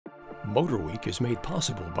MotorWeek is made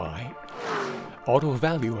possible by Auto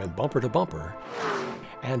Value and Bumper to Bumper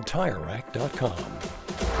and TireRack.com.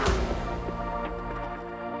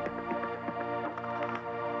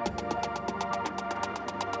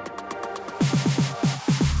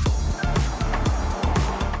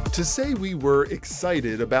 To say we were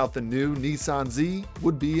excited about the new Nissan Z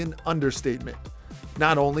would be an understatement.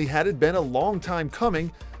 Not only had it been a long time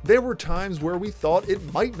coming, there were times where we thought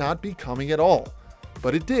it might not be coming at all.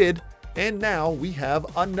 But it did, and now we have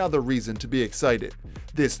another reason to be excited.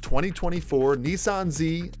 This 2024 Nissan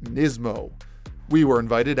Z NISMO. We were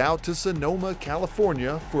invited out to Sonoma,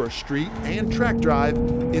 California for a street and track drive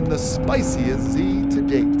in the spiciest Z to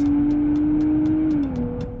date.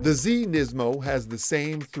 The Z NISMO has the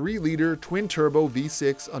same 3-liter twin-turbo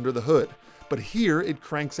V6 under the hood, but here it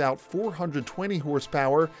cranks out 420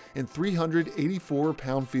 horsepower and 384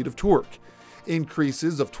 pound-feet of torque,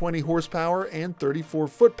 increases of 20 horsepower and 34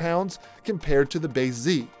 foot-pounds compared to the base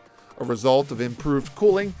Z, a result of improved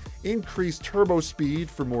cooling, increased turbo speed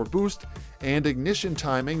for more boost, and ignition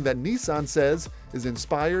timing that Nissan says is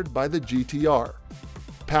inspired by the GTR.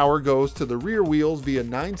 Power goes to the rear wheels via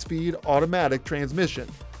 9-speed automatic transmission.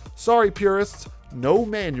 Sorry purists, no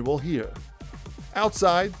manual here.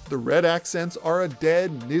 Outside, the red accents are a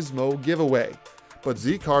dead Nismo giveaway, but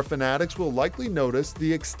Z-Car fanatics will likely notice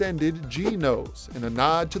the extended G nose in a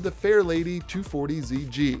nod to the Fairlady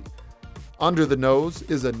 240ZG. Under the nose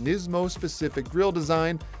is a Nismo-specific grille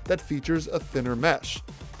design that features a thinner mesh,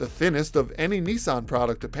 the thinnest of any Nissan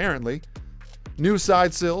product apparently. New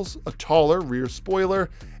side sills, a taller rear spoiler,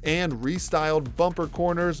 and restyled bumper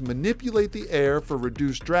corners manipulate the air for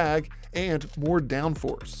reduced drag and more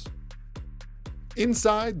downforce.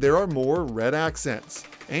 Inside, there are more red accents,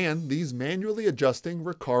 and these manually adjusting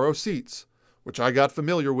Recaro seats, which I got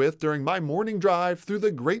familiar with during my morning drive through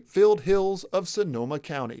the grape-filled hills of Sonoma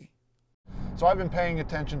County. So I've been paying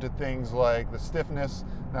attention to things like the stiffness.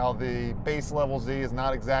 Now the base level Z is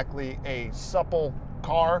not exactly a supple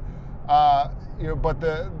car, but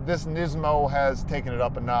this NISMO has taken it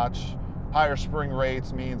up a notch. Higher spring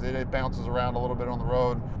rates means it bounces around a little bit on the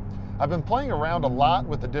road. I've been playing around a lot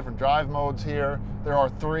with the different drive modes here. There are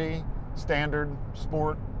 3: standard,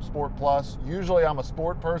 sport, sport plus. Usually I'm a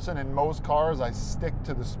sport person. In most cars I stick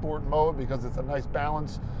to the sport mode because it's a nice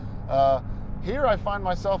balance. Here I find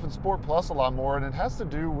myself in sport plus a lot more, and it has to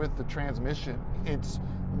do with the transmission. It's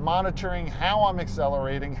monitoring how I'm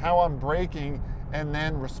accelerating, how I'm braking, and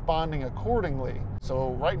then responding accordingly.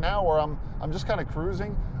 So right now where I'm just kind of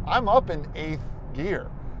cruising, I'm up in 8th gear.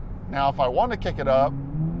 Now if I want to kick it up,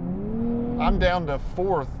 I'm down to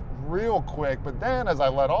 4th real quick, but then as I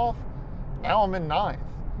let off, now I'm in 9th.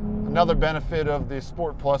 Another benefit of the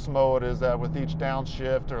Sport Plus mode is that with each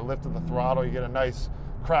downshift or lift of the throttle, you get a nice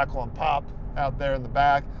crackle and pop out there in the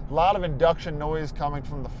back. A lot of induction noise coming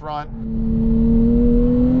from the front.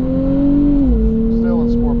 Still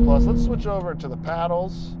in Sport Plus. Let's switch over to the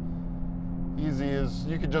paddles. Easy as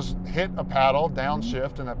you can just hit a paddle,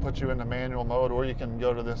 downshift, and that puts you into manual mode, or you can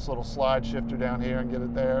go to this little slide shifter down here and get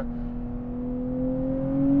it there.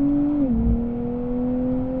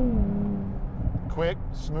 Quick,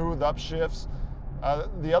 smooth upshifts.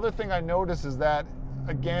 The other thing I notice is that,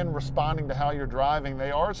 again, responding to how you're driving,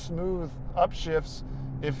 they are smooth upshifts.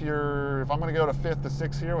 If I'm going to go to 5th to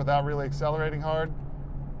 6th here without really accelerating hard,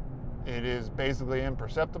 it is basically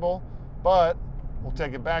imperceptible. But we'll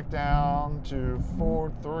take it back down to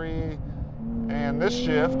 4, 3, and this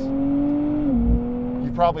shift,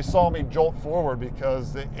 you probably saw me jolt forward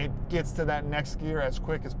because it gets to that next gear as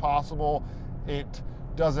quick as possible. It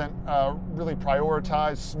doesn't really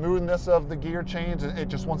prioritize smoothness of the gear change. It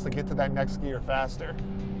just wants to get to that next gear faster.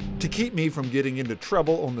 To keep me from getting into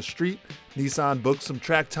trouble on the street, Nissan booked some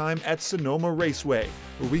track time at Sonoma Raceway,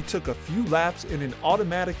 where we took a few laps in an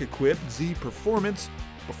automatic-equipped Z Performance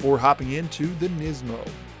before hopping into the NISMO.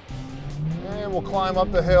 And we'll climb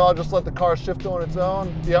up the hill. I'll just let the car shift on its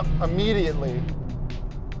own. Yep, immediately.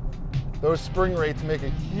 Those spring rates make a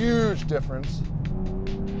huge difference.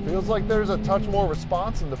 Feels like there's a touch more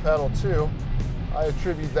response in the pedal too. I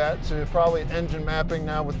attribute that to probably engine mapping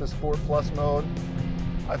now with the Sport Plus mode.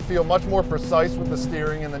 I feel much more precise with the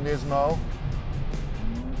steering in the NISMO.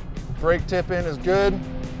 Brake tip in is good.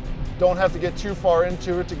 Don't have to get too far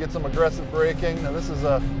into it to get some aggressive braking. Now this is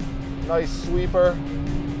a nice sweeper.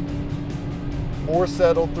 More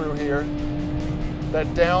settled through here.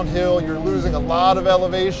 That downhill, you're losing a lot of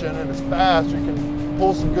elevation and it's fast. You can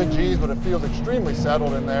pull some good G's, but it feels extremely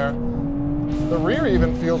settled in there. The rear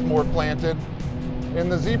even feels more planted. In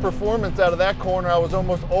the Z Performance, out of that corner, I was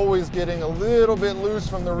almost always getting a little bit loose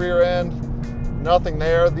from the rear end. nothing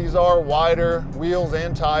there. These are wider wheels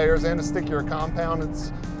and tires and a stickier compound.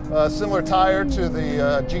 It's a similar tire to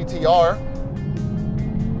the GTR.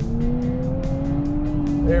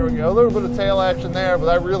 There we go, a little bit of tail action there, but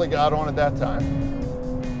I really got on at that time.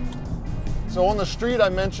 So on the street, I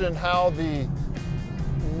mentioned how the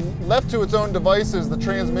left to its own devices, the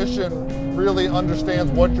transmission really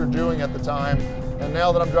understands what you're doing at the time. And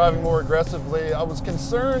now that I'm driving more aggressively, I was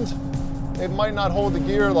concerned it might not hold the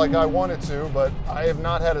gear like I wanted to, but I have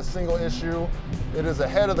not had a single issue. It is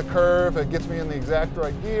ahead of the curve. It gets me in the exact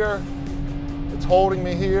right gear. It's holding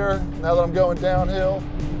me here. Now that I'm going downhill,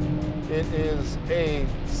 it is a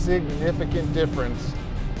significant difference,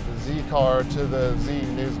 the Z car to the Z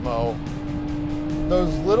NISMO.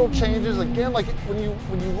 Those little changes, again, like when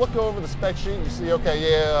you look over the spec sheet, you see,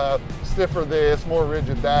 okay, yeah, stiffer this, more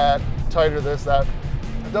rigid that, tighter this, that.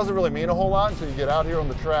 It doesn't really mean a whole lot until you get out here on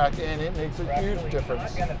the track, and it makes a huge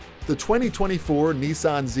difference. The 2024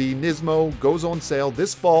 Nissan Z NISMO goes on sale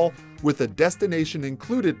this fall with a destination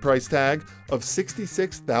included price tag of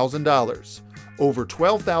 $66,000, over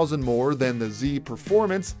 $12,000 more than the Z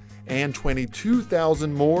Performance and $22,000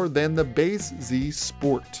 more than the base Z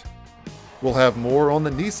Sport. We'll have more on the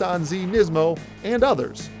Nissan Z NISMO and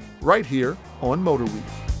others right here on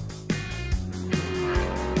MotorWeek.